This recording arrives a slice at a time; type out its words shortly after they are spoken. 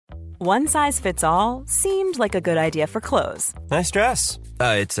One size fits all seemed like a good idea for clothes. Nice dress.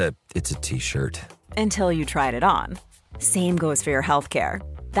 It's a t-shirt. Until you tried it on. Same goes for your healthcare.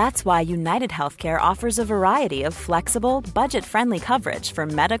 That's why United Healthcare offers a variety of flexible, budget-friendly coverage for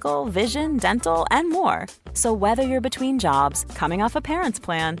medical, vision, dental, and more. So whether you're between jobs, coming off a parent's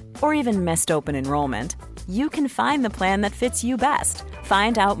plan, or even missed open enrollment, you can find the plan that fits you best.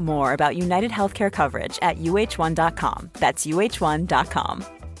 Find out more about United Healthcare coverage at uh1.com. That's uh1.com.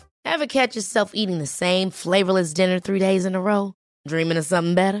 Ever catch yourself eating the same flavorless dinner 3 days in a row? Dreaming of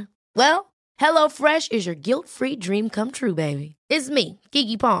something better? Well, HelloFresh is your guilt-free dream come true, baby. It's me,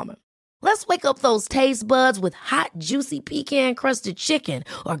 Keke Palmer. Let's wake up those taste buds with hot, juicy pecan-crusted chicken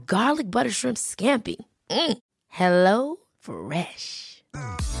or garlic butter shrimp scampi. Hello Fresh.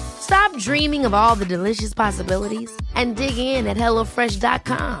 Stop dreaming of all the delicious possibilities and dig in at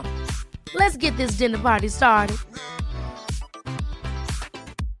HelloFresh.com. Let's get this dinner party started.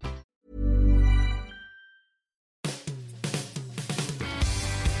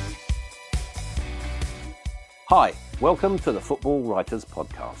 Hi, welcome to the Football Writers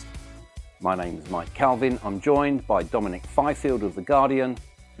Podcast. My name is Mike Calvin. I'm joined by Dominic Fifield of The Guardian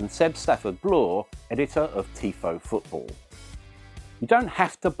and Seb Stafford-Bloor, editor of Tifo Football. You don't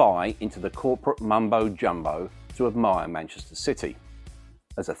have to buy into the corporate mumbo-jumbo to admire Manchester City.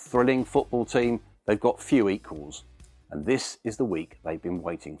 As a thrilling football team, they've got few equals, and this is the week they've been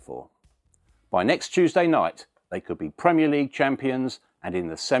waiting for. By next Tuesday night, they could be Premier League champions and in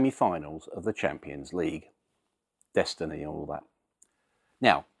the semi-finals of the Champions League. Destiny and all that.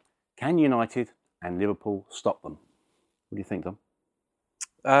 Now, can United and Liverpool stop them? What do you think,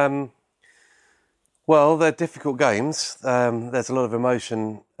 Dom? Well, they're difficult games. There's a lot of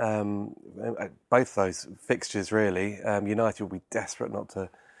emotion at both those fixtures, really. United will be desperate not to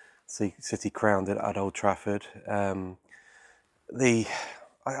see City crowned at Old Trafford. I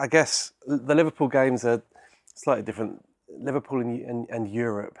guess the Liverpool games are slightly different. Liverpool and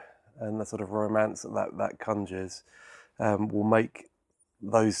Europe and the sort of romance that conjures will make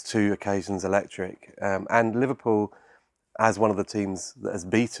those two occasions electric. And Liverpool, as one of the teams that has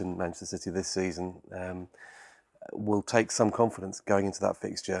beaten Manchester City this season, will take some confidence going into that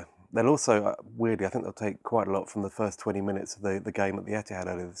fixture. They'll also, weirdly, I think they'll take quite a lot from the first 20 minutes of the game at the Etihad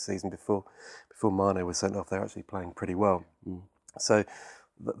earlier this season before Mane was sent off. They're actually playing pretty well. So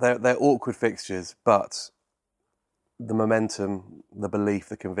they're awkward fixtures, but the momentum, the belief,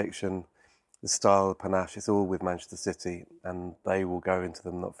 the conviction, the style, the panache, it's all with Manchester City, and they will go into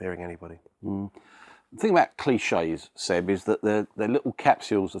them not fearing anybody. The thing about cliches, Seb, is that they're little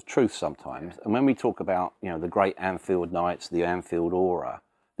capsules of truth sometimes. And when we talk about, the great Anfield nights, the Anfield aura,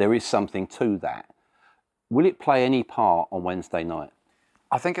 there is something to that. Will it play any part on Wednesday night?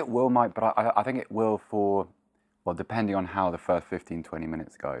 I think it will, Mike, but I think it will depending on how the first 15, 20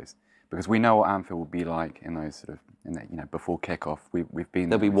 minutes goes. Because we know what Anfield will be like in those before kickoff. We've been.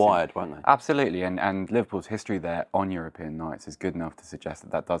 They'll be wired, won't they? Absolutely, and Liverpool's history there on European nights is good enough to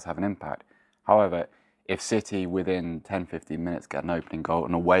suggest that does have an impact. However, if City within 10, 15 minutes get an opening goal,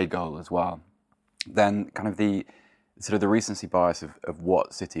 an away goal as well, then kind of the recency bias of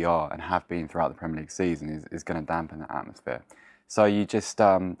what City are and have been throughout the Premier League season is going to dampen that atmosphere. So you just,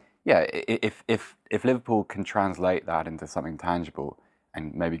 if Liverpool can translate that into something tangible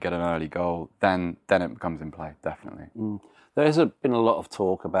and maybe get an early goal, then it becomes in play, definitely. There has been a lot of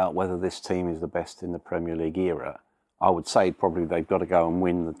talk about whether this team is the best in the Premier League era. I would say probably they've got to go and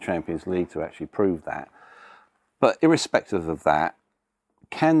win the Champions League to actually prove that. But irrespective of that,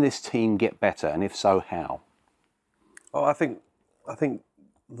 can this team get better, and if so, how? Oh, I think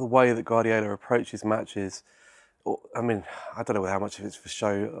the way that Guardiola approaches matches, I don't know how much of it's for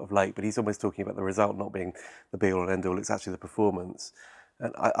show of late, but he's almost talking about the result not being the be-all and end-all. It's actually the performance.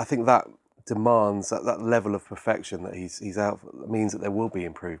 And I think that demands that level of perfection that he's out for, means that there will be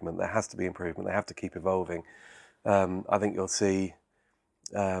improvement. There has to be improvement. They have to keep evolving. I think you'll see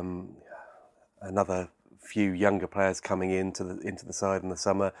another few younger players coming into the side in the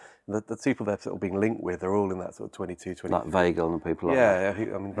summer. The people they're sort of being linked with are all in that sort of 22, 23. Like Weigl and people like that.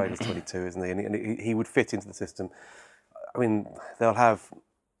 Yeah, Weigl's 22, isn't he? And he would fit into the system. They'll have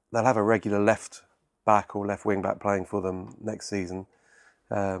a regular left back or left wing back playing for them next season.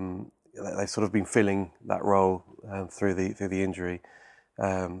 They've sort of been filling that role through the injury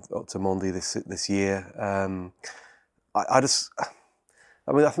to Mondi this year. I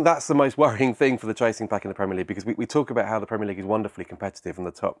think that's the most worrying thing for the chasing pack in the Premier League, because we talk about how the Premier League is wonderfully competitive from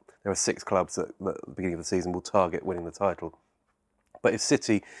the top. There are 6 clubs that at the beginning of the season will target winning the title. But if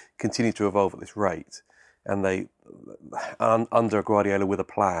City continue to evolve at this rate, and they, under Guardiola with a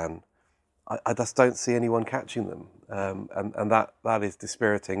plan, I just don't see anyone catching them, and that is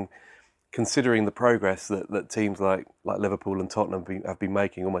dispiriting, considering the progress that teams like Liverpool and Tottenham have been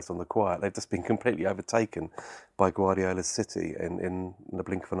making almost on the quiet. They've just been completely overtaken by Guardiola's City in the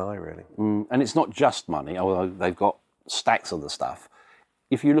blink of an eye, really. And it's not just money, although they've got stacks of the stuff.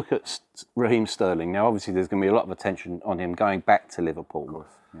 If you look at Raheem Sterling, now obviously there's going to be a lot of attention on him going back to Liverpool. Of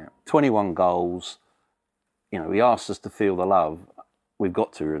course, yeah. 21 goals. He asked us to feel the love. We've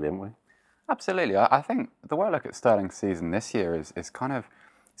got to, really, haven't we? Absolutely. I think the way I look at Sterling's season this year is kind of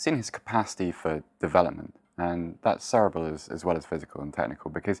seeing his capacity for development, and that's cerebral as well as physical and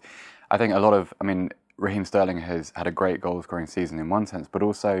technical, because I think Raheem Sterling has had a great goal-scoring season in one sense, but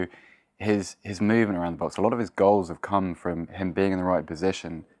also his movement around the box. A lot of his goals have come from him being in the right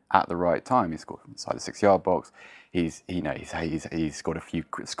position at the right time. He scored from inside the 6-yard box. He's scored a few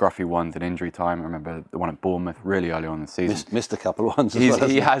scruffy ones in injury time. I remember the one at Bournemouth really early on in the season. Missed a couple of ones.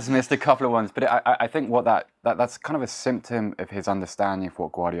 He has missed a couple of ones, but I think that's kind of a symptom of his understanding of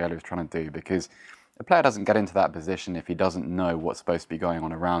what Guardiola is trying to do, because a player doesn't get into that position if he doesn't know what's supposed to be going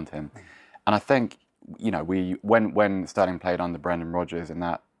on around him. And I think when Sterling played under Brendan Rodgers in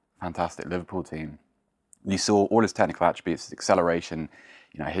that fantastic Liverpool team, you saw all his technical attributes, his acceleration,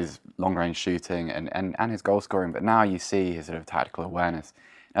 his long-range shooting and his goal scoring, but now you see his sort of tactical awareness.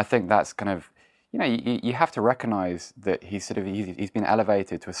 And I think that's kind of, you have to recognise that he's been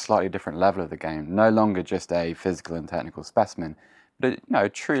elevated to a slightly different level of the game, no longer just a physical and technical specimen, but a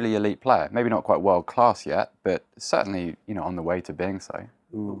truly elite player. Maybe not quite world-class yet, but certainly, on the way to being so.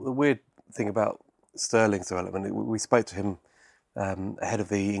 The weird thing about Sterling's development, we spoke to him ahead of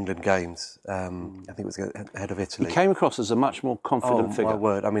the England games. I think it was ahead of Italy. He came across as a much more confident figure. My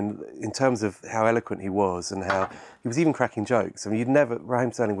word. In terms of how eloquent he was and how he was even cracking jokes.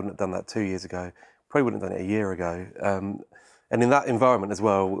 Raheem Sterling wouldn't have done that 2 years ago, probably wouldn't have done it a year ago. And in that environment as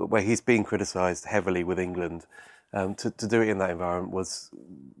well, where he's being criticised heavily with England, to do it in that environment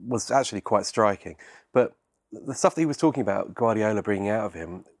was actually quite striking. But the stuff that he was talking about, Guardiola bringing out of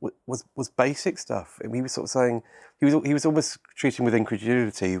him, was basic stuff. He was sort of saying, he was almost treating with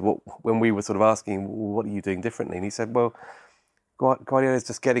incredulity when we were sort of asking, well, what are you doing differently? And he said, well, Guardiola's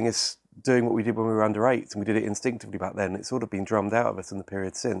just getting us doing what we did when we were under 8s, and we did it instinctively back then. It's sort of been drummed out of us in the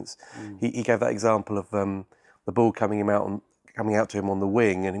period since. He gave that example of the ball coming out to him on the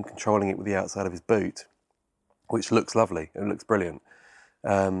wing and him controlling it with the outside of his boot, which looks lovely. It looks brilliant.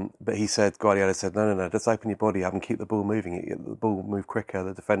 But Guardiola said, no, just open your body up and keep the ball moving. The ball will move quicker,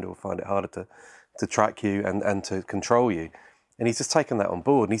 the defender will find it harder to track you and to control you. And he's just taken that on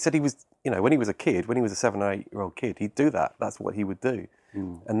board. And he said he was, when he was a kid, when he was a 7 or 8-year-old kid, he'd do that. That's what he would do.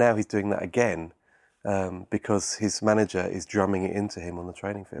 And now he's doing that again because his manager is drumming it into him on the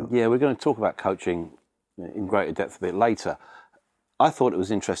training field. Yeah, we're going to talk about coaching in greater depth a bit later. I thought it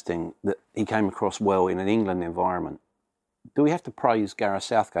was interesting that he came across well in an England environment. Do we have to praise Gareth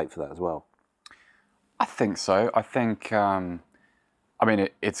Southgate for that as well? I think so. I think,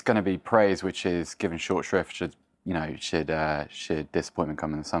 it's going to be praise which is given short shrift should disappointment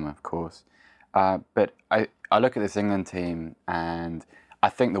come in the summer, of course. But I look at this England team and I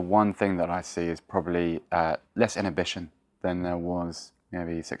think the one thing that I see is probably less inhibition than there was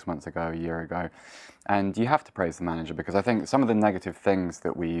maybe 6 months ago, a year ago. And you have to praise the manager, because I think some of the negative things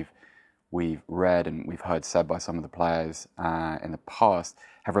that we've read and we've heard said by some of the players in the past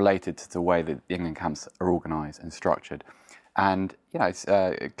have related to the way that the England camps are organised and structured. And,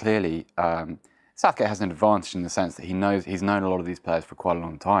 clearly Southgate has an advantage in the sense that he's known a lot of these players for quite a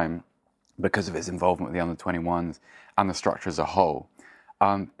long time because of his involvement with the under-21s and the structure as a whole.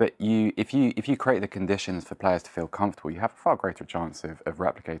 But if you create the conditions for players to feel comfortable, you have a far greater chance of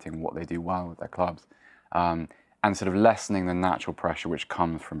replicating what they do well with their clubs. And sort of lessening the natural pressure which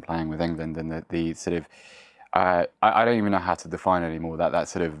comes from playing with England and the sort of, I don't even know how to define it anymore,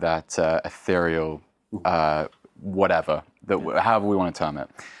 that ethereal whatever, however we want to term it.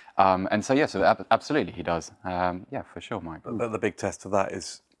 And so, absolutely he does. For sure, Mike. But the big test of that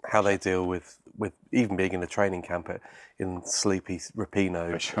is how they deal with even being in a training camp in sleepy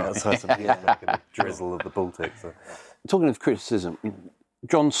Rapino outside of the drizzle of the Baltic. So. Talking of criticism,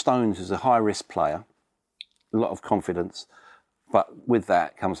 John Stones is a high-risk player. A lot of confidence, but with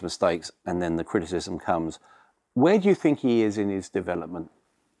that comes mistakes, and then the criticism comes. Where do you think he is in his development?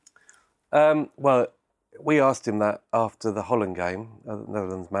 Well, we asked him that after the Holland game, the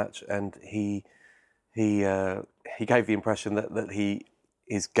Netherlands match, and he gave the impression that he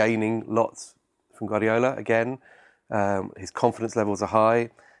is gaining lots from Guardiola again. His confidence levels are high.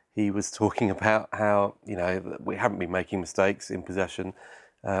 He was talking about how we haven't been making mistakes in possession.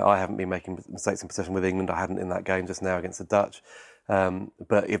 I haven't been making mistakes in possession with England. I hadn't in that game just now against the Dutch.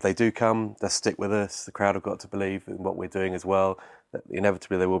 But if they do come, they'll stick with us. The crowd have got to believe in what we're doing as well. That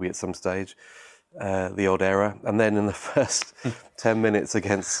inevitably, there will be at some stage the odd error. And then in the first 10 minutes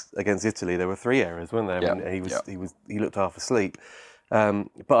against Italy, there were 3 errors, weren't there? Yeah. And he looked half asleep.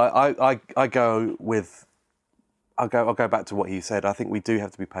 But I'll go back to what he said. I think we do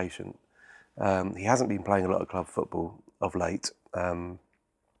have to be patient. He hasn't been playing a lot of club football of late.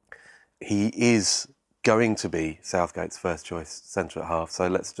 He is going to be Southgate's first choice centre half, so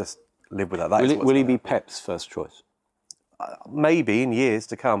let's just live with that. Will he be Pep's first choice? Maybe in years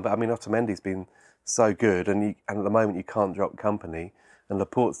to come, but I mean, Otamendi's been so good, and at the moment you can't drop company, and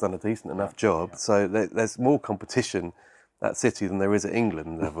Laporte's done a decent enough job, so there's more competition at City than there is at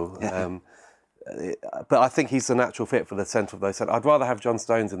England level. But I think he's the natural fit for the centre of those. I'd rather have John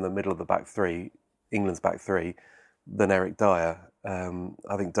Stones in the middle of the back three, England's back three, than Eric Dyer.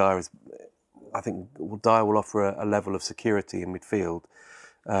 I think Dyer will offer a level of security in midfield,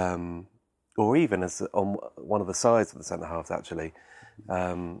 or even as on one of the sides of the centre halves actually,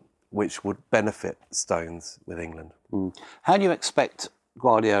 which would benefit Stones with England. How do you expect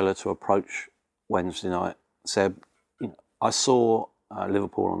Guardiola to approach Wednesday night, Seb? I saw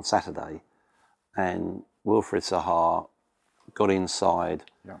Liverpool on Saturday, and Wilfried Zaha got inside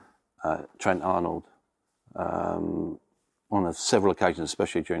Trent Arnold on several occasions,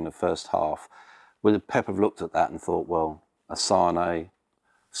 especially during the first half. Would Pep have looked at that and thought, well, Asane,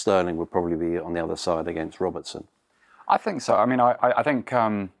 Sterling would probably be on the other side against Robertson? I think so. I mean, I think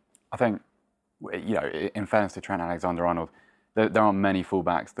in fairness to Trent Alexander-Arnold, there aren't many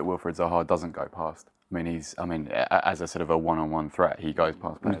fullbacks that Wilfried Zaha doesn't go past. I mean, as a sort of a one-on-one threat, he goes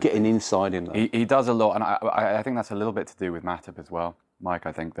past players. Getting inside him, though. He does a lot, and I think that's a little bit to do with Matip as well, Mike.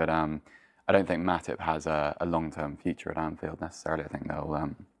 I think that I don't think Matip has a long-term future at Anfield necessarily. I think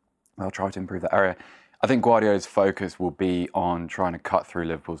they'll try to improve that area. I think Guardiola's focus will be on trying to cut through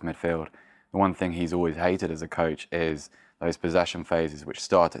Liverpool's midfield. The one thing he's always hated as a coach is those possession phases which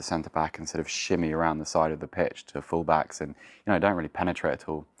start at centre-back and sort of shimmy around the side of the pitch to full-backs and don't really penetrate at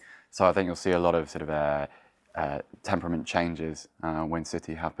all. So I think you'll see a lot of sort of temperament changes when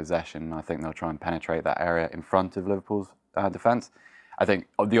City have possession. I think they'll try and penetrate that area in front of Liverpool's defence. I think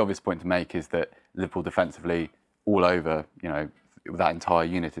the obvious point to make is that Liverpool defensively, all over, that entire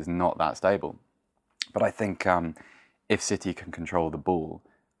unit is not that stable. But I think if City can control the ball,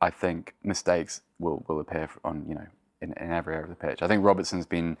 I think mistakes will appear in every area of the pitch. I think Robertson's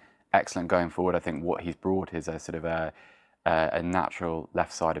been excellent going forward. I think what he's brought is a sort of a natural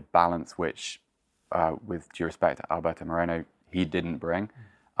left-sided balance, which, with due respect to Alberto Moreno, he didn't bring.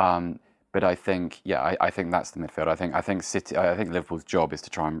 But I think, I think that's the midfield. I think Liverpool's job is to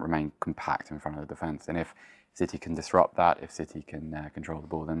try and remain compact in front of the defence. And if City can disrupt that, if City can control the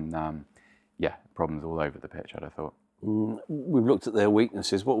ball, then problems all over the pitch, I'd have thought. We've looked at their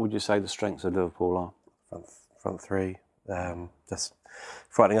weaknesses. What would you say the strengths of Liverpool are? Front three, just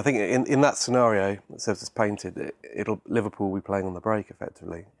frightening. I think in that scenario that Seb's just painted, Liverpool will be playing on the break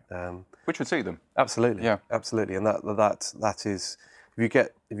effectively, which would suit them. Absolutely, yeah, absolutely. And that is if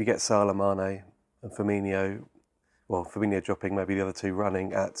you get Salah, Mane, and Firmino, Firmino dropping, maybe the other two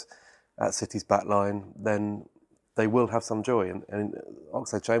running at City's back line, then they will have some joy. And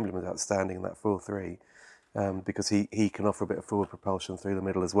Oxlade-Chamberlain was outstanding in that 4-3 because he can offer a bit of forward propulsion through the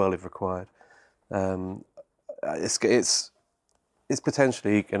middle as well if required. It's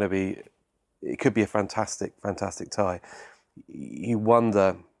potentially going to be. It could be a fantastic tie. You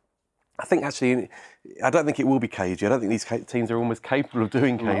wonder. I think actually, I don't think it will be cagey. I don't think these teams are almost capable of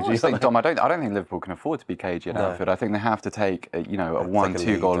doing cagey. Dom, I don't think Liverpool can afford to be cagey at Anfield. I think they have to take a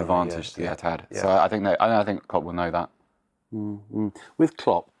 1-2 goal advantage to get ahead. Yeah. So I think Klopp will know that. Mm-hmm. With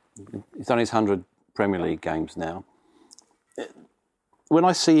Klopp, he's done his 100 Premier League games now. When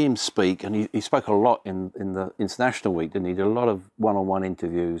I see him speak, and he spoke a lot in the international week, didn't he? He did a lot of one-on-one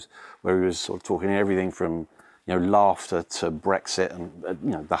interviews where he was sort of talking everything from laughter to Brexit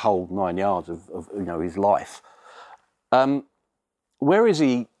and the whole 9 yards of his life. Where is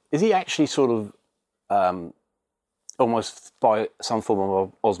he? Is he actually sort of almost by some form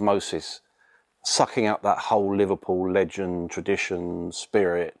of osmosis sucking up that whole Liverpool legend, tradition,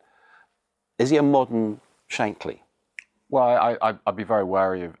 spirit? Is he a modern Shankly? Well, I'd be very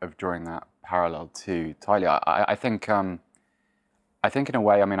wary of drawing that parallel too tightly. I think in a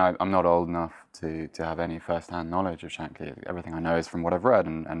way, I mean, I'm not old enough to have any first-hand knowledge of Shankly. Everything I know is from what I've read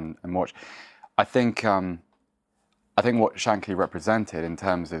and watched. I think what Shankly represented in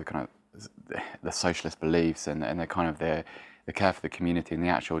terms of kind of the socialist beliefs and the kind of the care for the community and the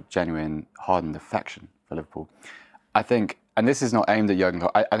actual genuine hardened affection for Liverpool. I think, and this is not aimed at Jurgen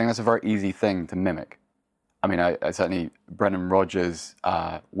Klopp, I think that's a very easy thing to mimic. I mean, I certainly Brendan Rodgers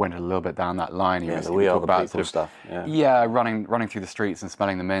went a little bit down that line. The We Are the People stuff. Yeah, running through the streets and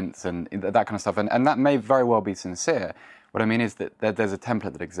smelling the mints and that kind of stuff. And that may very well be sincere. What I mean is that there's a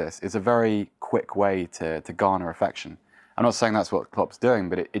template that exists. It's a very quick way to garner affection. I'm not saying that's what Klopp's doing,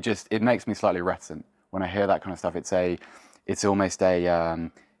 but it makes me slightly reticent when I hear that kind of stuff. It's almost a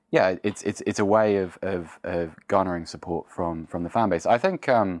it's a way of garnering support from the fan base. I think.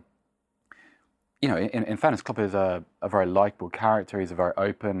 In fairness, Klopp is a very likeable character. He's a very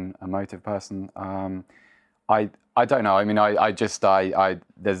open, emotive person. I don't know. I mean,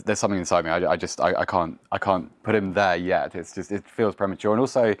 there's something inside me. I can't put him there yet. It feels premature. And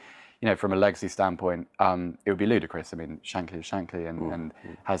also, from a legacy standpoint, it would be ludicrous. I mean, Shankly is Shankly and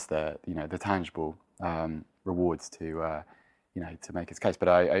has the tangible rewards to make his case. But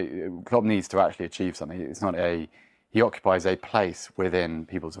Klopp needs to actually achieve something. It's not he occupies a place within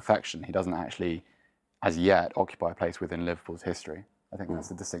people's affection. He doesn't actually, as yet, occupy a place within Liverpool's history. I think that's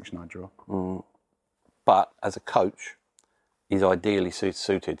the distinction I draw. But as a coach, he's ideally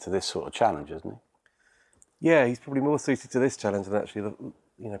suited to this sort of challenge, isn't he? Yeah, he's probably more suited to this challenge than actually,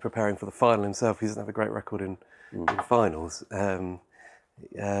 preparing for the final himself. He doesn't have a great record in finals. But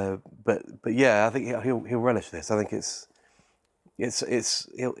yeah, I think he'll relish this. I think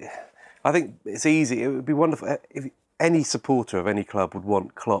I think it's easy. It would be wonderful if any supporter of any club would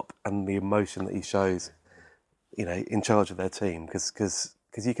want Klopp and the emotion that he shows, in charge of their team, because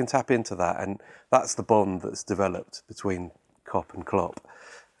you can tap into that, and that's the bond that's developed between Kop and Klopp,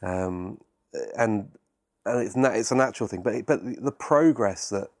 and it's a natural thing. But the progress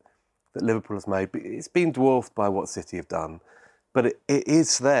that Liverpool has made, it's been dwarfed by what City have done, but it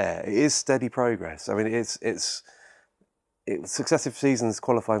is there. It is steady progress. I mean, it's successive seasons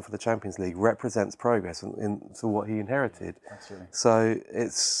qualifying for the Champions League represents progress to what he inherited. Absolutely. So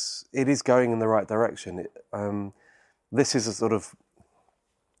it is going in the right direction. This is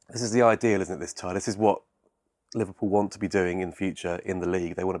the ideal, isn't it, this tie? This is what Liverpool want to be doing in future in the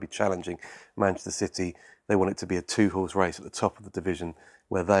league. They want to be challenging Manchester City. They want it to be a two-horse race at the top of the division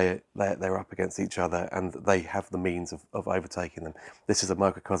where they're up against each other and they have the means of overtaking them. This is a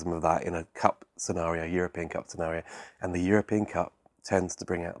microcosm of that in a cup scenario, European Cup scenario. And the European Cup tends to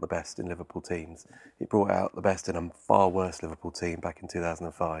bring out the best in Liverpool teams. It brought out the best in a far worse Liverpool team back in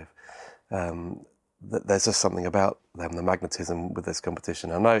 2005. There's just something about them, the magnetism with this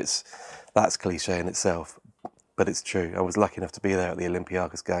competition. I know that's cliche in itself, but it's true. I was lucky enough to be there at the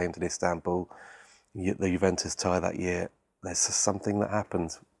Olympiacos games in Istanbul, the Juventus tie that year. There's just something that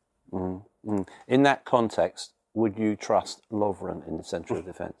happens. In that context, would you trust Lovren in the centre of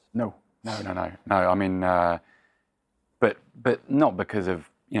defence? No. I mean, but not because of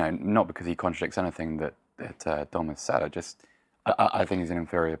not because he contradicts anything that Dom has said. I think he's an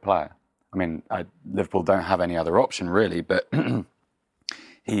inferior player. I mean, Liverpool don't have any other option really, but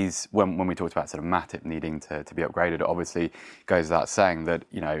he's when we talked about sort of Matip needing to be upgraded, it obviously goes without saying that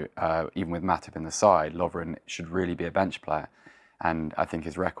even with Matip in the side, Lovren should really be a bench player, and I think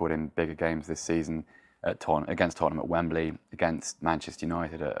his record in bigger games this season against Tottenham at Wembley, against Manchester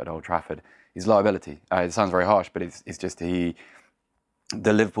United at Old Trafford, is liability. It sounds very harsh, but it's just the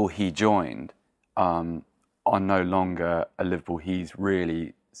Liverpool he joined are no longer a Liverpool he's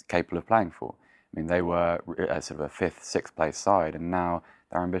really capable of playing for. I mean, they were sort of a 5th, 6th place side, and now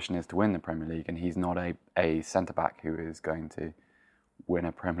their ambition is to win the Premier League, and he's not a centre-back who is going to win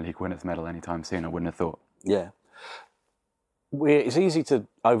a Premier League winners' medal anytime soon, I wouldn't have thought. Yeah. It's easy to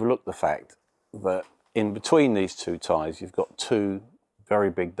overlook the fact that in between these two ties, you've got two very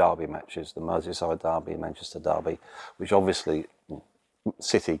big derby matches, the Merseyside derby and Manchester derby, which obviously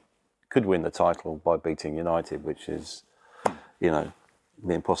City could win the title by beating United, which is,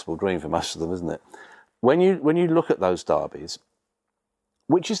 the impossible dream for most of them, isn't it? When you look at those derbies,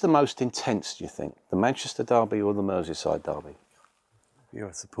 which is the most intense, do you think? The Manchester derby or the Merseyside derby? You're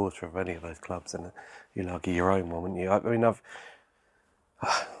a supporter of any of those clubs, and you'll argue your own one, wouldn't you? I mean,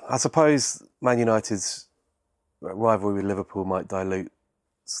 I suppose Man United's rivalry with Liverpool might dilute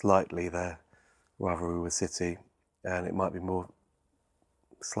slightly their rivalry with City, and it might be more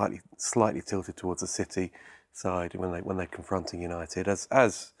slightly tilted towards the City side when they're confronting United, as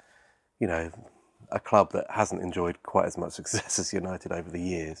a club that hasn't enjoyed quite as much success as United over the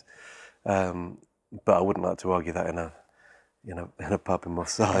years. But I wouldn't like to argue that in a pub in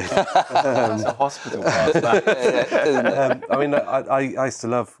Marseille. It's a hospital pub. I mean, I used to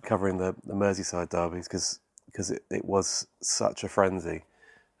love covering the Merseyside derbies because it was such a frenzy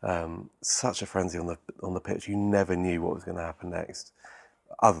on the pitch. You never knew what was going to happen next,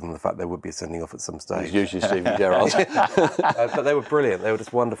 other than the fact there would be a sending off at some stage. It's usually Steven Gerrard. But they were brilliant. They were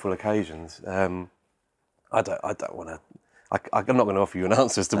just wonderful occasions. I don't want to. I'm not going to offer you an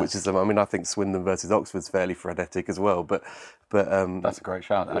answer as to which is them. I mean, I think Swindon versus Oxford's fairly frenetic as well. But that's a great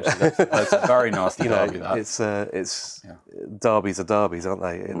shout. Actually, that's a very nasty derby. It's derbies are derbies, aren't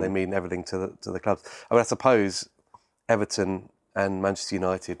they? And they mean everything to the clubs. I mean, I suppose Everton and Manchester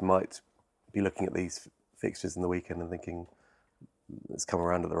United might be looking at these fixtures in the weekend and thinking, it's come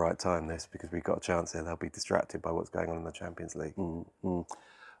around at the right time, this, because we've got a chance here. They'll be distracted by what's going on in the Champions League. Mm-hmm.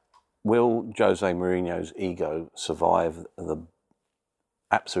 Will Jose Mourinho's ego survive the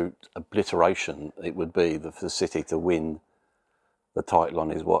absolute obliteration it would be for City to win the title on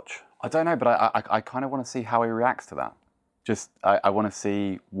his watch? I don't know, but I kind of want to see how he reacts to that. I want to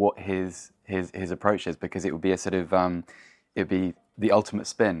see what his approach is, because it would be a sort of it'd be the ultimate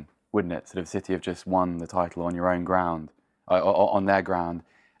spin, wouldn't it? Sort of City have just won the title on your own ground, on their ground,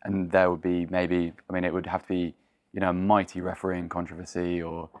 and there would be maybe, I mean, it would have to be, a mighty refereeing controversy,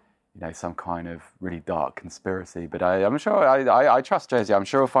 or some kind of really dark conspiracy. But I'm sure I trust Jose. I'm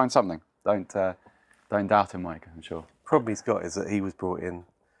sure he'll find something. Don't doubt him, Mike. I'm sure. Problem he's got is that he was brought in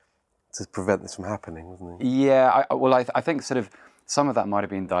to prevent this from happening, wasn't he? Yeah. I think sort of some of that might have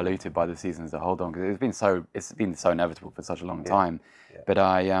been diluted by the season as a whole, because it's been so inevitable for such a long time. Yeah. But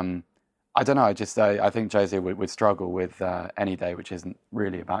I don't know. I think Jose would struggle with any day which isn't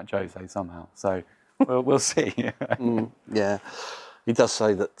really about Jose somehow. So we'll see. Yeah. He does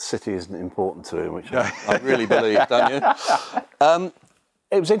say that City isn't important to him, which I really believe, don't you?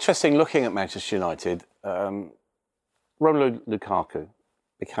 It was interesting looking at Manchester United. Romelu Lukaku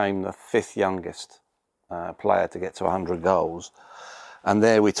became the 5th youngest player to get to 100 goals. And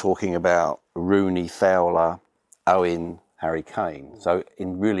there we're talking about Rooney, Fowler, Owen, Harry Kane. So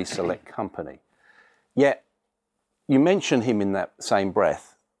in really select company. Yet you mention him in that same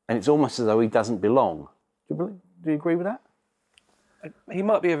breath, and it's almost as though he doesn't belong. Do you agree with that? He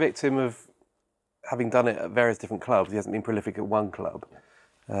might be a victim of having done it at various different clubs. He hasn't been prolific at one club.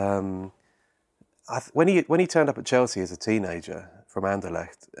 When he turned up at Chelsea as a teenager from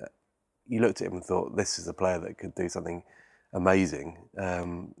Anderlecht, you looked at him and thought, this is a player that could do something amazing.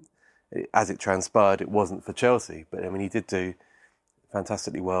 As it transpired, it wasn't for Chelsea, but I mean, he did do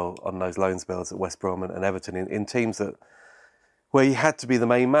fantastically well on those loan spells at West Brom and Everton in teams where he had to be the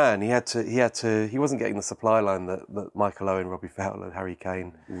main man. He wasn't getting the supply line that Michael Owen, Robbie Fowler, Harry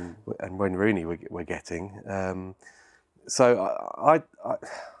Kane and Wayne Rooney were getting. So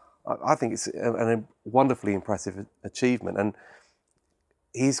I think it's a wonderfully impressive achievement, and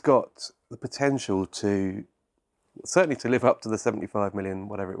he's got the potential to certainly to live up to the 75 million,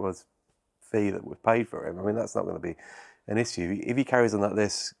 whatever it was, fee that was paid for him. I mean, that's not going to be an issue. If he carries on like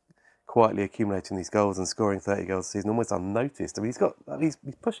this, quietly accumulating these goals and scoring 30 goals a season almost unnoticed. I mean, he's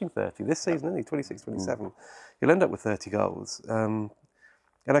pushing 30 this season, isn't he? 26, 27. He'll end up with 30 goals. And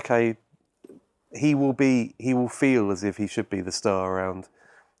okay, he will feel as if he should be the star around,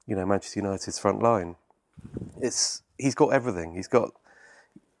 Manchester United's front line. He's got everything.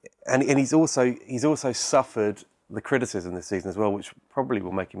 And he's also suffered the criticism this season as well, which probably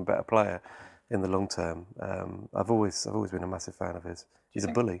will make him a better player in the long term. I've always been a massive fan of his. He's a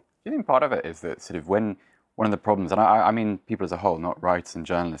bully. Do you think part of it is that sort of when one of the problems, and I mean people as a whole, not writers and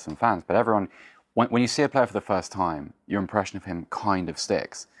journalists and fans, but everyone, when you see a player for the first time, your impression of him kind of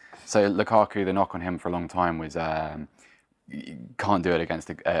sticks. So Lukaku, the knock on him for a long time was can't do it against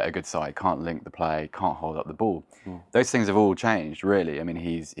a good side, can't link the play, can't hold up the ball. Those things have all changed, really. I mean,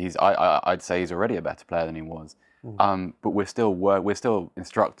 I'd say he's already a better player than he was. But we're still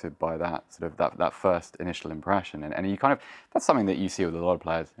instructed by that sort of that first initial impression, and you kind of, that's something that you see with a lot of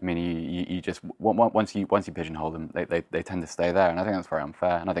players. I mean, you just once you pigeonhole them, they tend to stay there, and I think that's very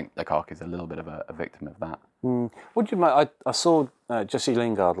unfair. And I think Lukaku is a little bit of a victim of that. What do you make? I saw Jesse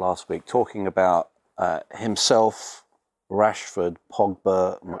Lingard last week talking about himself, Rashford,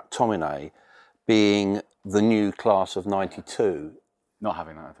 Pogba, McTominay being the new class of '92. Not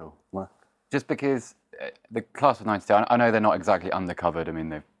having that at all. Well, just because. The class of '92, I know they're not exactly undercovered. I mean,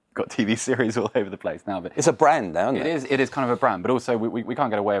 they've got TV series all over the place now. But it's a brand now, isn't it? It is kind of a brand, but also we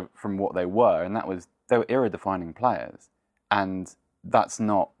can't get away from what they were, and they were era-defining players. And that's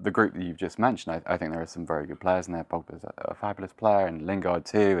not the group that you've just mentioned. I think there are some very good players in there. Pogba's a fabulous player, and Lingard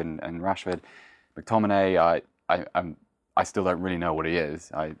too, and Rashford. McTominay, I still don't really know what he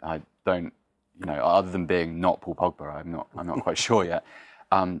is. I don't, other than being not Paul Pogba, I'm not quite sure yet.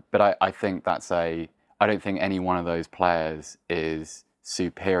 But I think I don't think any one of those players is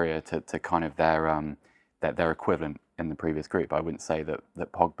superior to kind of their equivalent in the previous group. I wouldn't say that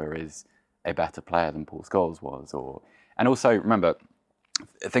Pogba is a better player than Paul Scholes was. And also, remember,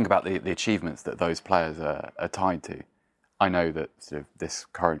 think about the achievements that those players are tied to. I know that sort of this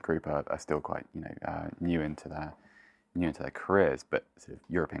current group are still quite new into their careers, but sort of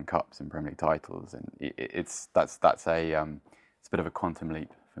European Cups and Premier League titles, and it's a bit of a quantum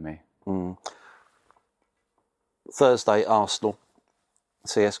leap for me. Thursday, Arsenal,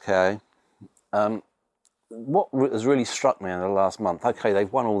 CSKA. What has really struck me in the last month, okay,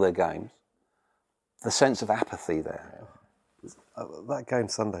 they've won all their games, the sense of apathy there. That game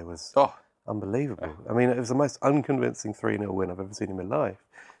Sunday was unbelievable. I mean, it was the most unconvincing 3-0 win I've ever seen in my life.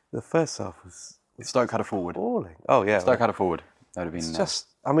 The first half was Stoke had a forward. Appalling. Oh yeah, Stoke had a forward. That would have been it's just.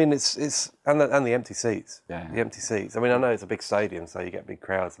 I mean, it's and the empty seats. Yeah. The empty seats. I mean, I know it's a big stadium, so you get big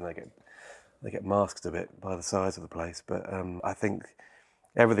crowds, and they get masked a bit by the size of the place. But I think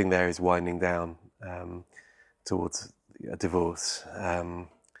everything there is winding down towards a divorce, and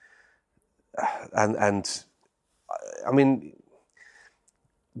I mean.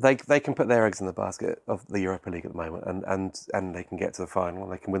 They can put their eggs in the basket of the Europa League at the moment, and they can get to the final,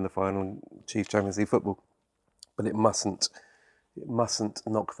 and they can win the final and achieve Champions League football. But it mustn't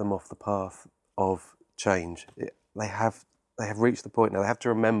knock them off the path of change. They have reached the point now. They have to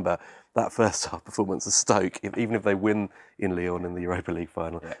remember that first half performance of Stoke, even if they win in Lyon in the Europa League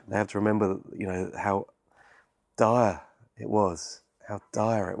final. Yeah. They have to remember how dire it was.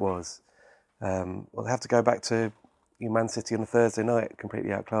 Well, they have to go back to Man City on a Thursday night, completely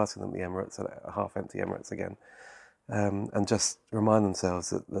outclassing them at the Emirates, a half-empty Emirates again, and just remind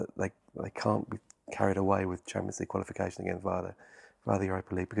themselves that they can't be carried away with Champions League qualification again via the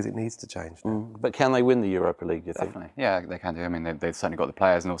Europa League, because it needs to change. But can they win the Europa League, do you think? Definitely. Yeah, they can do. I mean, they've certainly got the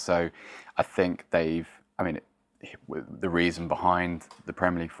players, and also I think the reason behind the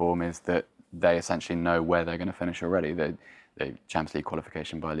Premier League form is that they essentially know where they're going to finish already. The Champions League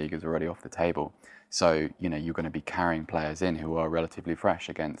qualification by league is already off the table. So, you're going to be carrying players in who are relatively fresh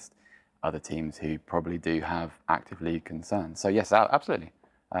against other teams who probably do have active league concerns. So, yes, absolutely.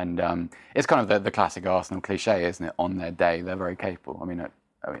 And it's kind of the classic Arsenal cliche, isn't it? On their day, they're very capable. I mean,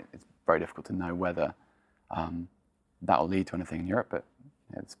 it's very difficult to know whether that will lead to anything in Europe, but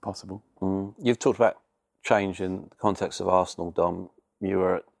it's possible. You've talked about change in the context of Arsenal, Dom. You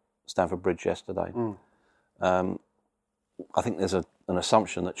were at Stamford Bridge yesterday. I think there's an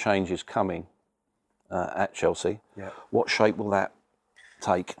assumption that change is coming at Chelsea. Yeah. What shape will that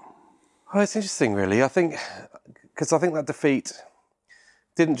take? Oh, it's interesting, really. I think that defeat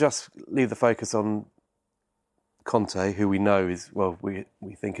didn't just leave the focus on Conte, who we know we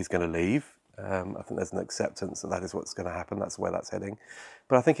think is going to leave. I think there's an acceptance that is what's going to happen. That's where that's heading.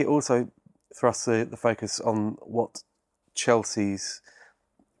 But I think it also thrusts the focus on what Chelsea's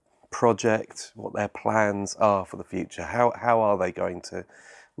project, what their plans are for the future. How are they going to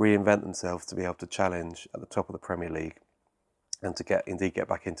reinvent themselves to be able to challenge at the top of the Premier League and to get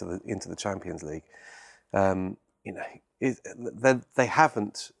back into the Champions League? They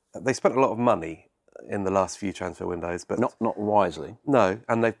spent a lot of money in the last few transfer windows, but not wisely. No,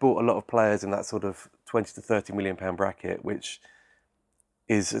 and they've bought a lot of players in that sort of 20 to 30 million pound bracket, which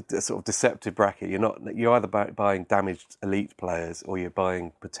is a sort of deceptive bracket. You're either buying damaged elite players, or you're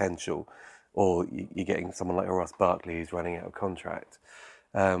buying potential, or you're getting someone like Ross Barkley who's running out of contract.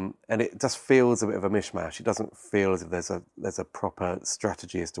 And it just feels a bit of a mishmash. It doesn't feel as if there's a proper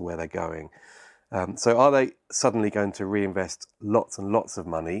strategy as to where they're going. So are they suddenly going to reinvest lots and lots of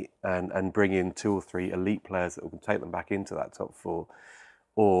money and bring in 2 or 3 elite players that will take them back into that top 4?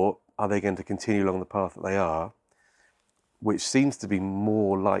 Or are they going to continue along the path that they are, which seems to be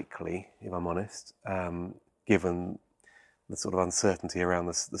more likely, if I'm honest, given the sort of uncertainty around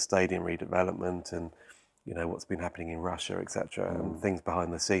the stadium redevelopment and what's been happening in Russia, etc., and things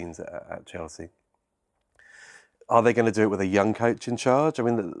behind the scenes at Chelsea. Are they going to do it with a young coach in charge? I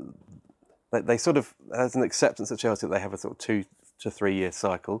mean, they sort of, there's an acceptance at Chelsea that they have a sort of 2 to 3 year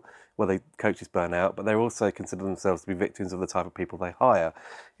cycle where the coaches burn out, but they also consider themselves to be victims of the type of people they hire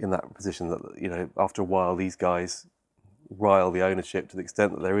in that position. That after a while, these guys rile the ownership to the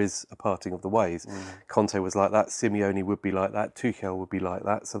extent that there is a parting of the ways. Conte was like that. Simeone would be like that. Tuchel would be like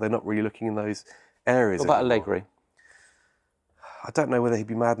that. So they're not really looking in those areas. What about Allegri? I don't know whether he'd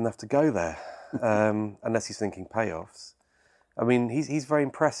be mad enough to go there, unless he's thinking payoffs. I mean, he's very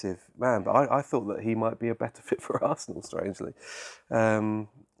impressive, man, but I thought that he might be a better fit for Arsenal, strangely.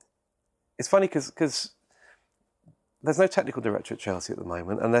 It's funny because there's no technical director at Chelsea at the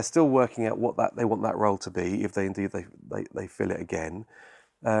moment, and they're still working out what they want that role to be, if they indeed they fill it again.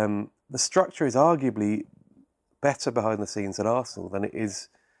 The structure is arguably better behind the scenes at Arsenal than it is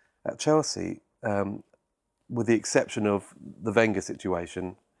at Chelsea, with the exception of the Wenger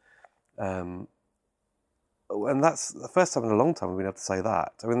situation. And that's the first time in a long time we've been able to say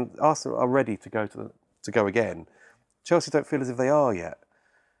that. I mean, Arsenal are ready to go again, Chelsea don't feel as if they are yet.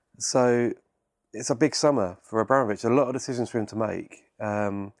 So it's a big summer for Abramovich. A lot of decisions for him to make,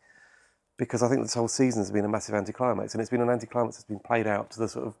 because I think this whole season has been a massive anticlimax, and it's been an anticlimax that's been played out to the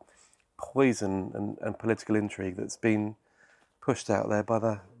sort of poison and political intrigue that's been pushed out there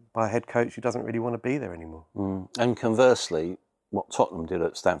by a head coach who doesn't really want to be there anymore. And conversely, what Tottenham did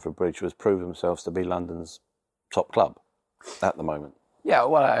at Stamford Bridge was prove themselves to be London's top club at the moment. Yeah,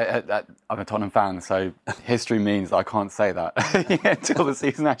 well, I'm a Tottenham fan, so history means I can't say that until the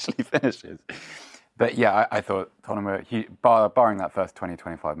season actually finishes. But yeah, I thought Tottenham were, barring that first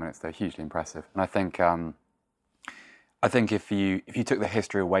 20-25 minutes, they're hugely impressive. And I think if you took the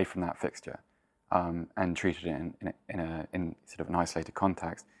history away from that fixture and treated it in sort of an isolated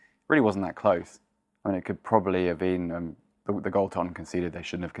context, it really wasn't that close. I mean, it could probably have been the goal Tottenham conceded, they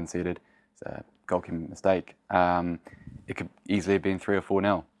shouldn't have conceded. It's a goalkeeping mistake. It could easily have been 3 or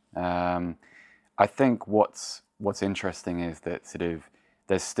 4-0. I think what's interesting is that sort of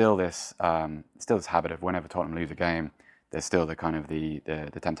there's still this habit of whenever Tottenham lose a game, there's still the kind of the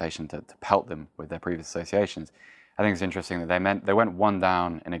temptation to pelt them with their previous associations. I think it's interesting that they went 1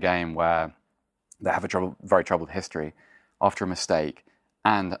 down in a game where they have a very troubled history after a mistake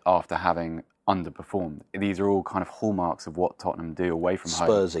and after having underperformed. These are all kind of hallmarks of what Tottenham do away from home.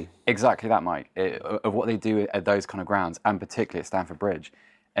 Spursy. Exactly that, Mike. Of what they do at those kind of grounds, and particularly at Stamford Bridge.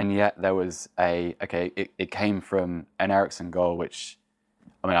 And yet there was it came from an Eriksen goal, which,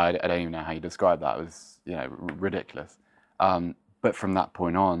 I mean, I don't even know how you describe that. It was, ridiculous. But from that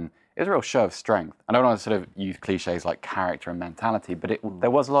point on, it was a real show of strength. I don't want to sort of use cliches like character and mentality, but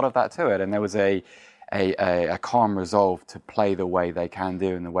there was a lot of that to it. And there was a calm resolve to play the way they can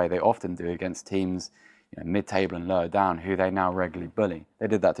do and the way they often do against teams, mid-table and lower down, who they now regularly bully. They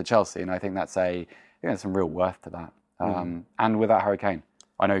did that to Chelsea, and I think there's some real worth to that. And without Harry Kane,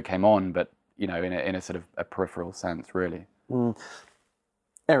 I know he came on, but in a sort of a peripheral sense, really.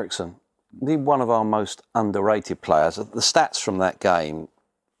 Eriksen, one of our most underrated players. The stats from that game: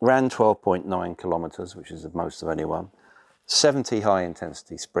 ran 12.9 kilometres, which is the most of anyone. 70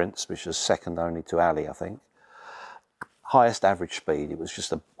 high-intensity sprints, which was second only to Ali, I think. Highest average speed, it was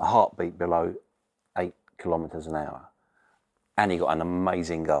just a heartbeat below 8 kilometres an hour. And he got an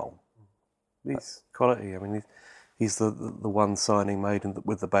amazing goal. He's quality. I mean, he's the one signing made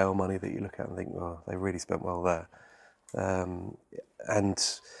with the Bale money that you look at and think, oh, they really spent well there. And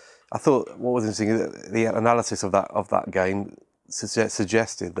I thought what was interesting, the analysis of that game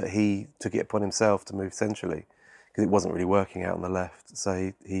suggested that he took it upon himself to move centrally, because it wasn't really working out on the left.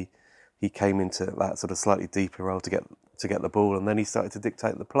 So he came into that sort of slightly deeper role to get the ball, and then he started to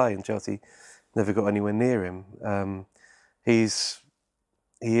dictate the play, and Chelsea never got anywhere near him. He is,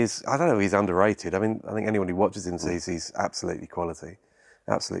 I don't know, he's underrated. I mean, I think anyone who watches him sees he's absolute quality.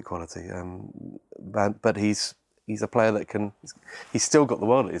 But he's a player that he's still got the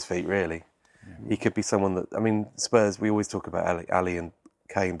world at his feet, really. Yeah. He could be someone that, I mean, Spurs, we always talk about Ali and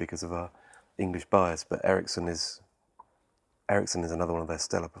Kane because of our English bias, but Eriksen is another one of their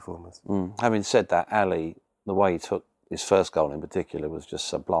stellar performers. Having said that, Ali, the way he took his first goal in particular was just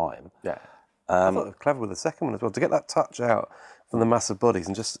sublime. Yeah. I thought it was clever with the second one as well, to get that touch out from the massive bodies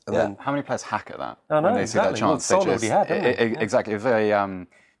and then... How many players hack at that? I know, when they exactly. see that chance? Well, already had, exactly. It was do you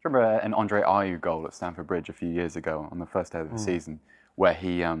remember an Andre Ayew goal at Stamford Bridge a few years ago on the first day of the season, where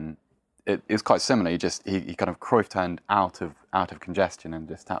he... It was quite similar. He kind of Cruyff turned out of congestion and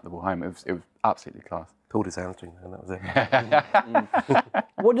just tapped the ball home. It was absolutely class. Pulled his hamstring and that was it.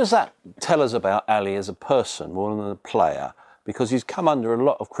 What does that tell us about Ali as a person more than a player? Because he's come under a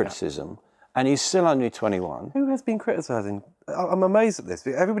lot of criticism and he's still only 21. Who has been criticising? I'm amazed at this.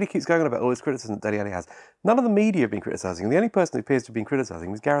 Everybody keeps going on about all this criticism that Dele Alli has. None of the media have been criticising him. The only person who appears to have been criticising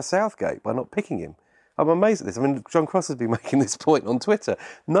was Gareth Southgate by not picking him. I'm amazed at this. I mean, John Cross has been making this point on Twitter.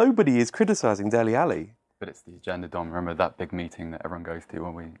 Nobody is criticising Dele Alli. But it's the agenda, Dom. Remember that big meeting that everyone goes to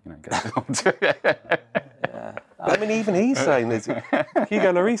when we, get to it. Yeah. I mean, even he's saying this.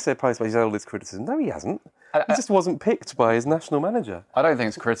 Hugo Lloris said post-match, all this criticism. No, he hasn't. He just wasn't picked by his national manager. I don't think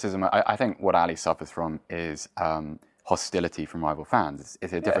it's criticism. I think what Ali suffers from is hostility from rival fans.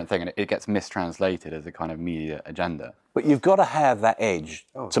 It's a different thing, and it gets mistranslated as a kind of media agenda. But you've got to have that edge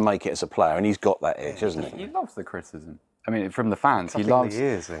to make it as a player, and he's got that edge, hasn't he? He loves the criticism. I mean, from the fans, he loves.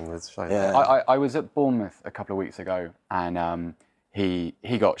 I was at Bournemouth a couple of weeks ago, and he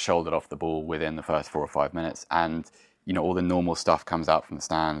got shouldered off the ball within the first 4 or 5 minutes, and all the normal stuff comes out from the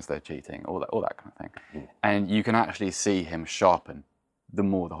stands. They're cheating, all that kind of thing, and you can actually see him sharpen the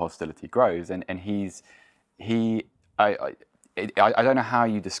more the hostility grows, and I don't know how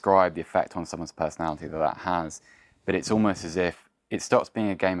you describe the effect on someone's personality that has, but it's almost as if it stops being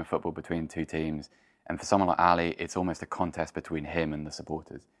a game of football between two teams And for someone like Ali, it's almost a contest between him and the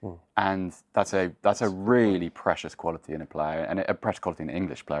supporters. And that's a really precious quality in a player, and a precious quality in an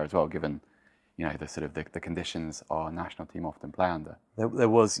English player as well, given the sort of the conditions our national team often play under. There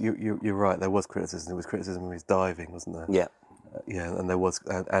was, you're right, there was criticism. There was criticism of his diving, wasn't there? Yeah. And there was,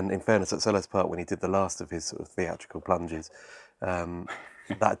 and in fairness, at Selhurst Park, when he did the last of his sort of theatrical plunges,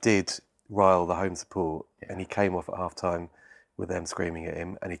 that did rile the home support, and he came off at half-time with them screaming at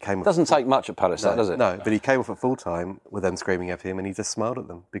him, and he came off... Doesn't take much at Palace, does it? No, but he came off at full-time with them screaming at him, and he just smiled at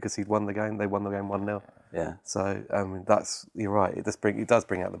them because he'd won the game. They won the game 1-0. Yeah. So, you're right, it does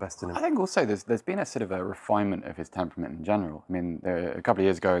bring out the best in him. I think also there's been a sort of a refinement of his temperament in general. I mean, a couple of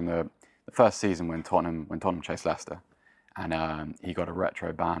years ago in the first season when Tottenham chased Leicester, and he got a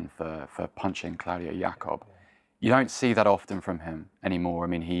retro ban for punching Claudio Jakob. You don't see that often from him anymore. I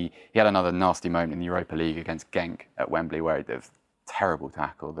mean, he had another nasty moment in the Europa League against Genk at Wembley where he did a terrible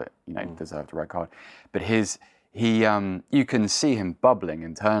tackle that deserved a red card. But you can see him bubbling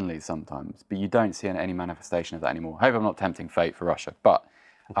internally sometimes, but you don't see any manifestation of that anymore. I hope I'm not tempting fate for Russia, but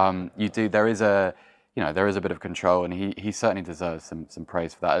you do. There is a bit of control, and he certainly deserves some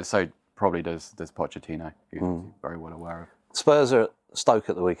praise for that. So probably does Pochettino, who's very well aware of. Spurs are at Stoke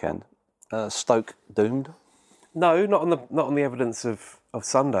at the weekend. Stoke doomed? No, not on the evidence of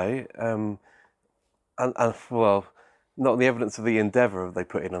Sunday, and not on the evidence of the endeavour they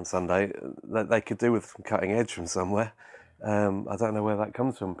put in on Sunday. That they could do with some cutting edge from somewhere. I don't know where that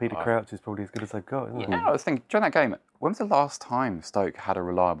comes from. Peter Crouch is probably as good as they've got, isn't he? Yeah, I was thinking during that game, when was the last time Stoke had a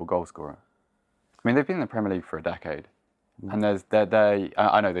reliable goal scorer? I mean, they've been in the Premier League for a decade, and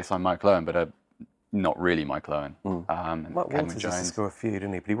I know they signed Mike Lowen, but not really Mike Lowen. Mike Walters used to score a few,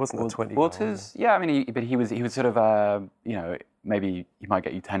 didn't he? But he wasn't a 20. Walters, yeah, I mean, he was sort of, maybe he might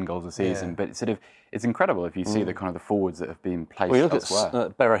get you 10 goals a season, but it's incredible if you see the kind of the forwards that have been placed elsewhere. Well, you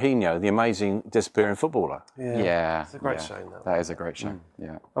look at Berahino, the amazing disappearing footballer. Yeah. It's a great shame. That is a great shame,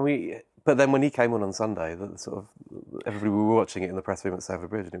 yeah. I mean, but then when he came on Sunday, everybody we were watching it in the press room at Stamford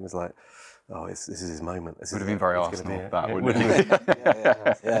Bridge, and it was like, this is his moment. This would have been very Arsenal, wouldn't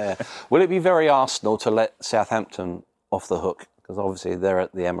it? Yeah. Will it be very Arsenal to let Southampton off the hook? Because obviously they're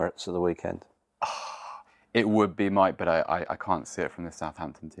at the Emirates at the weekend. It would be, Mike, but I can't see it from the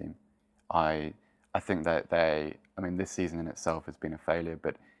Southampton team. I think that this season in itself has been a failure,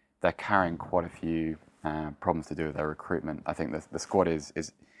 but they're carrying quite a few problems to do with their recruitment. I think the squad is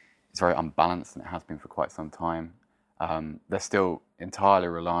very unbalanced, and it has been for quite some time. They're still entirely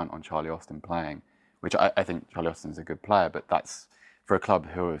reliant on Charlie Austin playing, which I think Charlie Austin's a good player, but that's for a club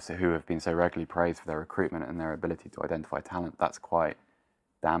who have been so regularly praised for their recruitment and their ability to identify talent. That's quite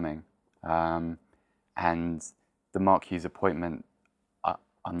damning. And the Mark Hughes appointment,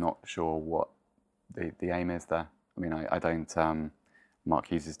 I'm not sure what the aim is there. I mean, I don't. Mark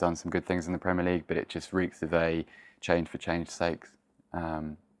Hughes has done some good things in the Premier League, but it just reeks of a change for change's sake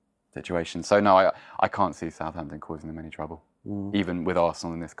situation. So no, I can't see Southampton causing them any trouble, even with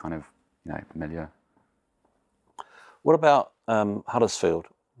Arsenal in this kind of milieu. What about Huddersfield?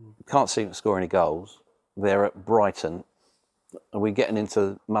 Can't seem to score any goals. They're at Brighton. Are we getting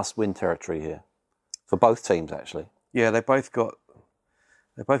into must-win territory here for both teams? Actually, yeah, they both got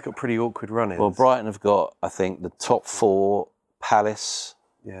pretty awkward run-ins. Well, Brighton have got, I think, the top four: Palace,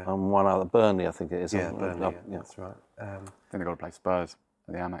 and one other, Burnley. I think it is. Yeah, Burnley. Yeah, that's right. I think they've got to play Spurs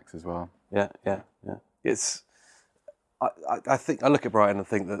at the Amex as well. Yeah. It's. I think I look at Brighton and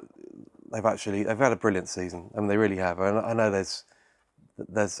think that they've had a brilliant season. I mean, they really have. And I know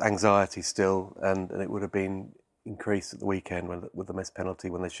there's anxiety still, and it would have been increased at the weekend with the missed penalty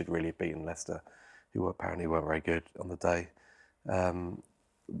when they should really have beaten Leicester, who apparently weren't very good on the day.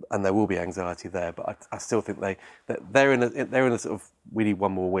 And there will be anxiety there, but I still think they're in a sort of we need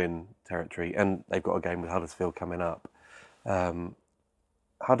one more win territory, and they've got a game with Huddersfield coming up.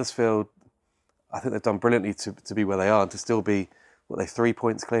 Huddersfield, I think they've done brilliantly to be where they are and to still be 3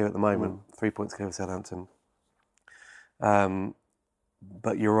 points clear at the moment. 3 points clear of Southampton.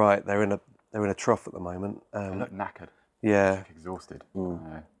 But you're right, they're in a trough at the moment. They look knackered. Yeah, exhausted.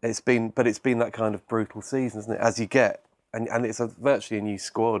 It's been that kind of brutal season, isn't it? As you get, and it's virtually a new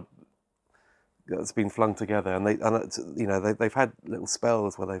squad that's been flung together, and they've had little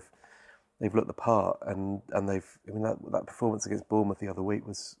spells where they've looked the part, and that performance against Bournemouth the other week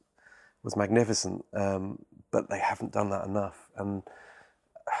was magnificent, but they haven't done that enough, and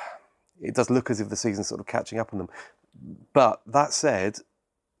it does look as if the season's sort of catching up on them. But that said,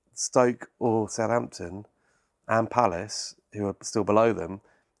 Stoke or Southampton and Palace, who are still below them,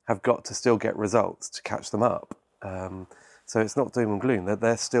 have got to still get results to catch them up. So it's not doom and gloom.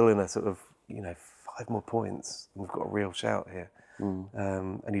 They're still in a sort of 5 more points. We've got a real shout here,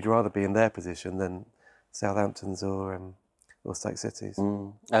 and you'd rather be in their position than Southamptons or Stoke Cities.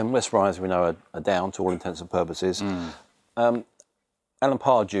 And West Brom, as we know, are down to all intents and purposes. Alan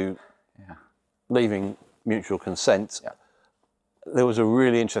Pardew leaving mutual consent. Yeah. There was a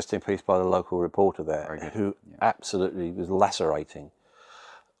really interesting piece by the local reporter there who absolutely was lacerating.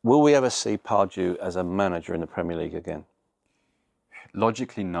 Will we ever see Pardew as a manager in the Premier League again?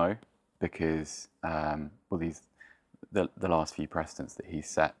 Logically, no, because the last few precedents that he's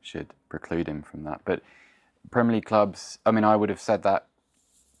set should preclude him from that. But Premier League clubs, I mean, I would have said that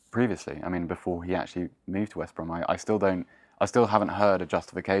previously. I mean, before he actually moved to West Brom, I still haven't heard a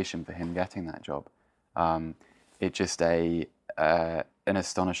justification for him getting that job. It's just an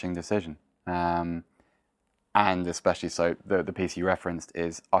astonishing decision, and especially so the piece you referenced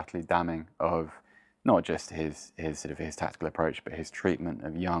is utterly damning of not just his tactical approach, but his treatment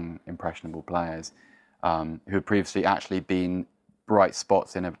of young, impressionable players who had previously actually been bright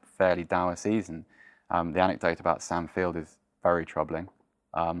spots in a fairly dour season. The anecdote about Sam Field is very troubling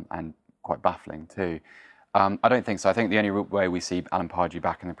and quite baffling too. I don't think so. I think the only way we see Alan Pardew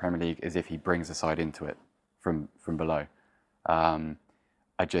back in the Premier League is if he brings the side into it from below. I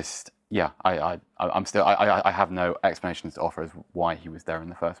have no explanations to offer as why he was there in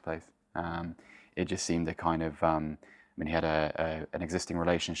the first place. It just seemed a kind of, he had an existing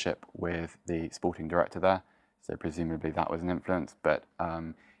relationship with the sporting director there, so presumably that was an influence. But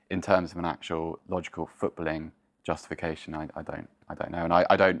in terms of an actual logical footballing justification, I don't know, and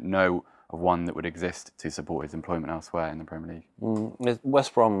I don't know of one that would exist to support his employment elsewhere in the Premier League.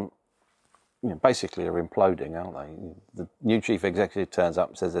 West Brom, basically are imploding, aren't they? The new chief executive turns up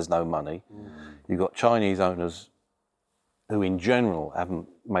and says there's no money. You've got Chinese owners who in general haven't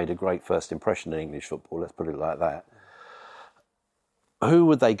made a great first impression in English football, let's put it like that. Who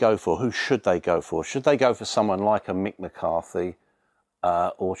would they go for? Who should they go for? Should they go for someone like a Mick McCarthy,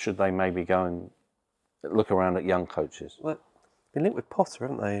 or should they maybe go and look around at young coaches? Well, been linked with Potter,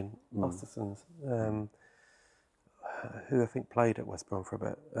 haven't they? Masterson's, who I think played at West Brom for a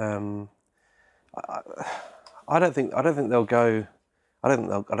bit. I don't think they'll go. I don't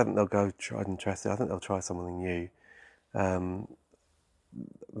think they'll go tried and trusted. I think they'll try something new.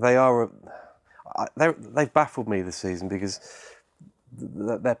 They've baffled me this season because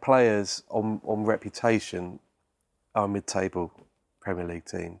their players on reputation are a mid-table Premier League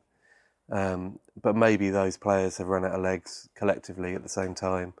team. But maybe those players have run out of legs collectively at the same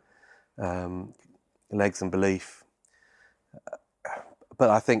time, legs and belief. But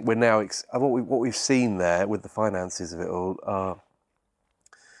I think we're now what we've seen there with the finances of it all are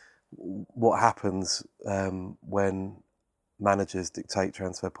what happens when managers dictate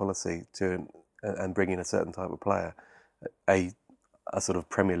transfer policy and bring in a certain type of player, a sort of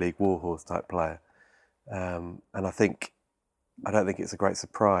Premier League warhorse type player. And I don't think it's a great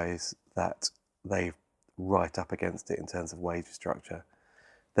surprise that they're right up against it in terms of wage structure.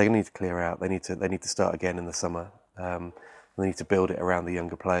 They're going to need to clear out. They need to start again in the summer. They need to build it around the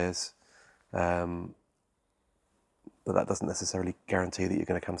younger players. But that doesn't necessarily guarantee that you're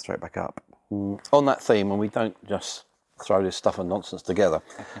going to come straight back up. On that theme, and we don't just throw this stuff and nonsense together,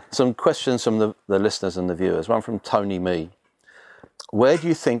 some questions from the listeners and the viewers. One from Tony Mee. Where do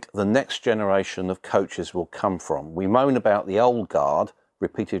you think the next generation of coaches will come from? We moan about the old guard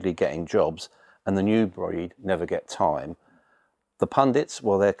repeatedly getting jobs and the new breed never get time. The pundits,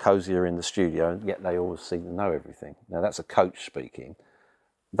 well, they're cosier in the studio, yet they always seem to know everything. Now, that's a coach speaking.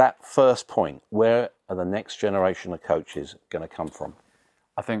 That first point, where are the next generation of coaches going to come from?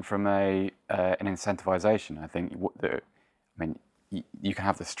 I think from an incentivisation. I think you can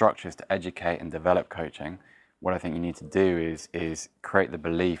have the structures to educate and develop coaching. What I think you need to do is create the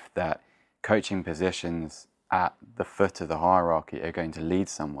belief that coaching positions at the foot of the hierarchy are going to lead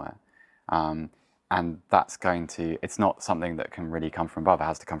somewhere. And that's it's not something that can really come from above. It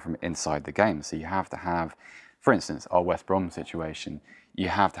has to come from inside the game. So you have to have, for instance, our West Brom situation, you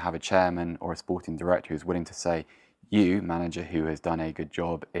have to have a chairman or a sporting director who's willing to say, you, manager who has done a good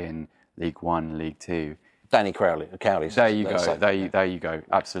job in League One, League Two. Danny Crowley. There you go. There you go.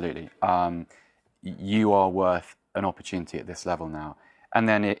 Absolutely. You are worth an opportunity at this level now. And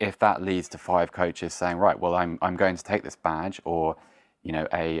then if that leads to 5 coaches saying, right, well, I'm going to take this badge, or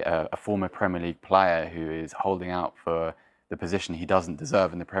a former Premier League player who is holding out for the position he doesn't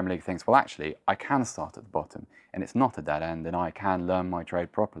deserve in the Premier League thinks, well, actually, I can start at the bottom, and it's not a dead end, and I can learn my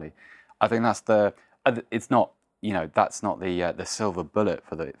trade properly. I think that's it's not, that's not the silver bullet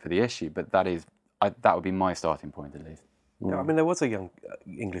for the issue, but that would be my starting point at least. Yeah, I mean, there was a young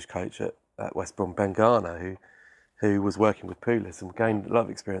English coach at West Brom, Ben Garner, who was working with Pulis and gained a lot of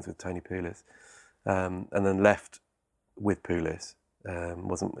experience with Tony Pulis, and then left with Pulis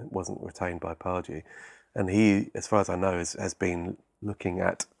wasn't retained by Pardew, and he, as far as I know, has been looking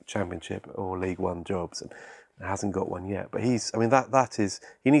at Championship or League One jobs and hasn't got one yet. But he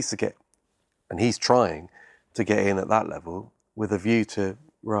needs to get, and he's trying to get in at that level with a view to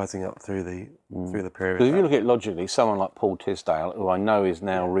rising up through the period. But if you look at it logically, someone like Paul Tisdale, who I know is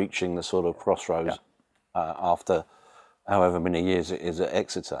now reaching the sort of crossroads after however many years it is at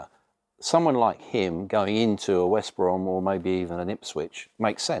Exeter, someone like him going into a West Brom or maybe even an Ipswich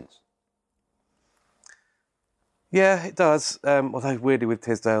makes sense. Yeah, it does. Although weirdly with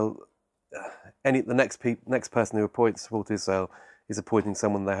Tisdale, the next person who appoints Paul Tisdale is appointing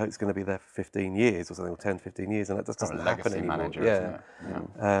someone they hope is going to be there for 15 years or something, or 10, 15 years, and that just doesn't happen anymore. Manager,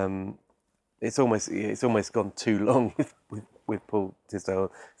 yeah. It's almost gone too long with Paul Tisdale,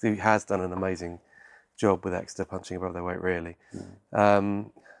 who has done an amazing job with Exeter, punching above their weight, really.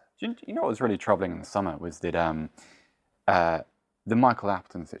 You know what was really troubling in the summer was that the Michael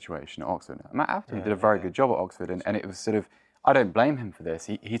Appleton situation at Oxford. Matt Appleton did a very good job at Oxford, and it was sort of, I don't blame him for this.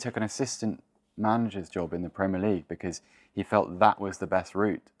 He took an assistant manager's job in the Premier League because he felt that was the best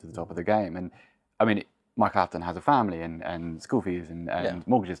route to the top of the game. And I mean, Michael Appleton has a family and school fees and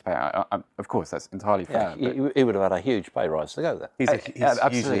mortgages to pay. Of course, that's entirely fair. Yeah, he would have had a huge pay rise to go there. He's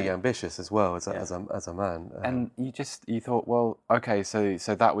hugely ambitious as well as a man. And you thought, well, okay, so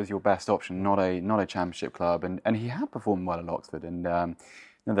that was your best option, not a Championship club, and he had performed well at Oxford, and an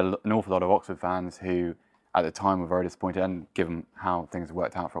awful lot of Oxford fans who at the time were very disappointed, and given how things have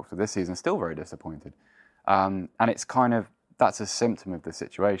worked out for Oxford this season, still very disappointed. And it's kind of, that's a symptom of the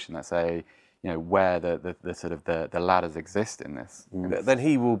situation. That's where the sort of the ladders exist in this. Then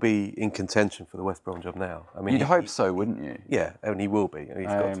he will be in contention for the West Brom job now. I mean, you'd hope so, wouldn't you? Yeah, and he will be. He's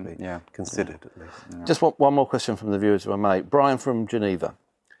got to be considered at least. Yeah. Just one more question from the viewers, if I may. Brian from Geneva.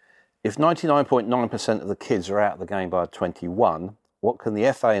 If 99.9% of the kids are out of the game by 21, what can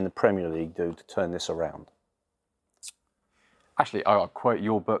the FA and the Premier League do to turn this around? Actually, I'll quote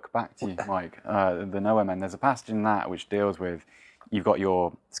your book back to you, Mike. The Nowhere Men. There's a passage in that which deals with, you've got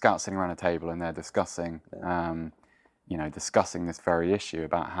your scouts sitting around a table and they're discussing, discussing this very issue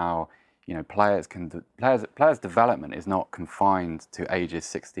about how, players development is not confined to ages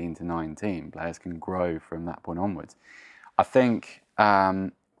 16 to 19. Players can grow from that point onwards. I think, I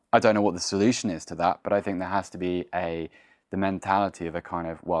don't know what the solution is to that, but I think there has to be the mentality of a kind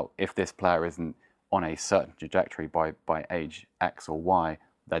of, well, if this player isn't on a certain trajectory by age X or Y,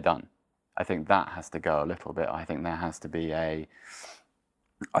 they're done. I think that has to go a little bit. I think there has to be a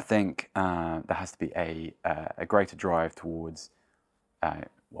greater drive towards,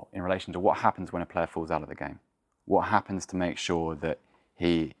 in relation to what happens when a player falls out of the game. What happens to make sure that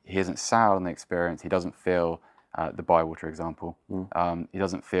he isn't soured on the experience, he doesn't feel, the Bywater example, he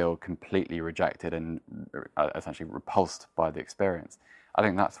doesn't feel completely rejected and essentially repulsed by the experience. I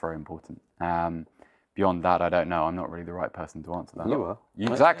think that's very important. Beyond that, I don't know. I'm not really the right person to answer that. You are.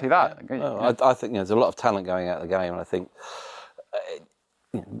 Exactly that. Yeah. I think there's a lot of talent going out of the game, and I think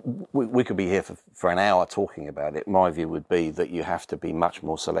we could be here for an hour talking about it. My view would be that you have to be much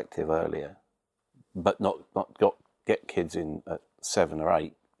more selective earlier, but not get kids in at 7 or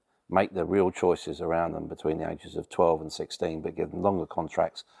 8, make the real choices around them between the ages of 12 and 16, but give them longer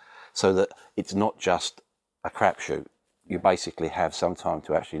contracts so that it's not just a crapshoot. You basically have some time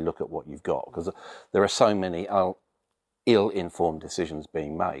to actually look at what you've got, because there are so many ill-informed decisions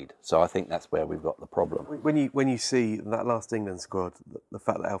being made. So I think that's where we've got the problem. When you see that last England squad, the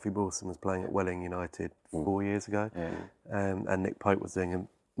fact that Alfie Borson was playing at Welling United 4 years ago, and Nick Pope was doing a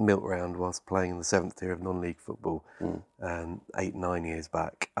milk round whilst playing in the 7th tier of non-league football 8-9 years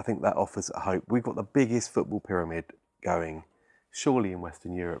back, I think that offers hope. We've got the biggest football pyramid going surely in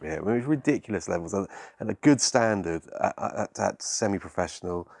Western Europe here. I mean, it's ridiculous levels and a good standard at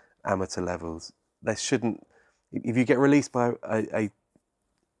semi-professional, amateur levels. There shouldn't, if you get released by an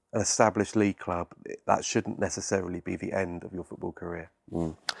established league club, that shouldn't necessarily be the end of your football career.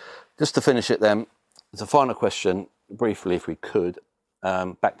 Just to finish it then, as a final question, briefly if we could,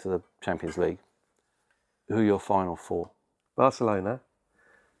 back to the Champions League. Who are your final 4? Barcelona,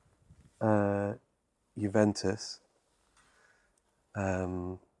 Juventus,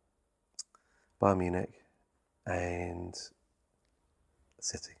 Bayern Munich and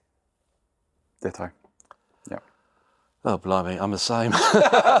City. Ditto. Yeah. Oh, blimey, I'm the same.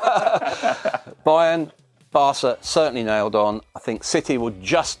 Bayern, Barca, certainly nailed on. I think City will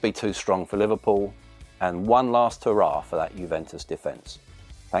just be too strong for Liverpool. And one last hurrah for that Juventus defence.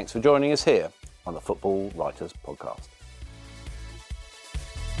 Thanks for joining us here on the Football Writers Podcast.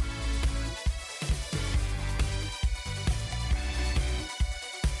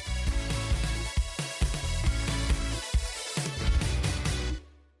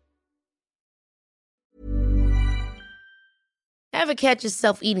 Ever catch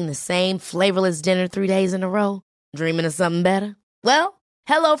yourself eating the same flavorless dinner 3 days in a row? Dreaming of something better? Well,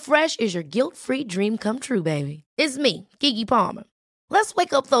 HelloFresh is your guilt-free dream come true, baby. It's me, Keke Palmer. Let's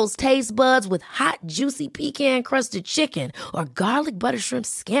wake up those taste buds with hot, juicy pecan-crusted chicken or garlic butter shrimp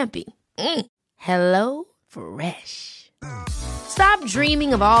scampi. Hello Fresh. Stop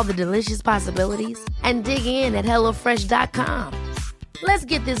dreaming of all the delicious possibilities and dig in at HelloFresh.com. Let's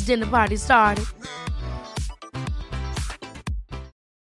get this dinner party started.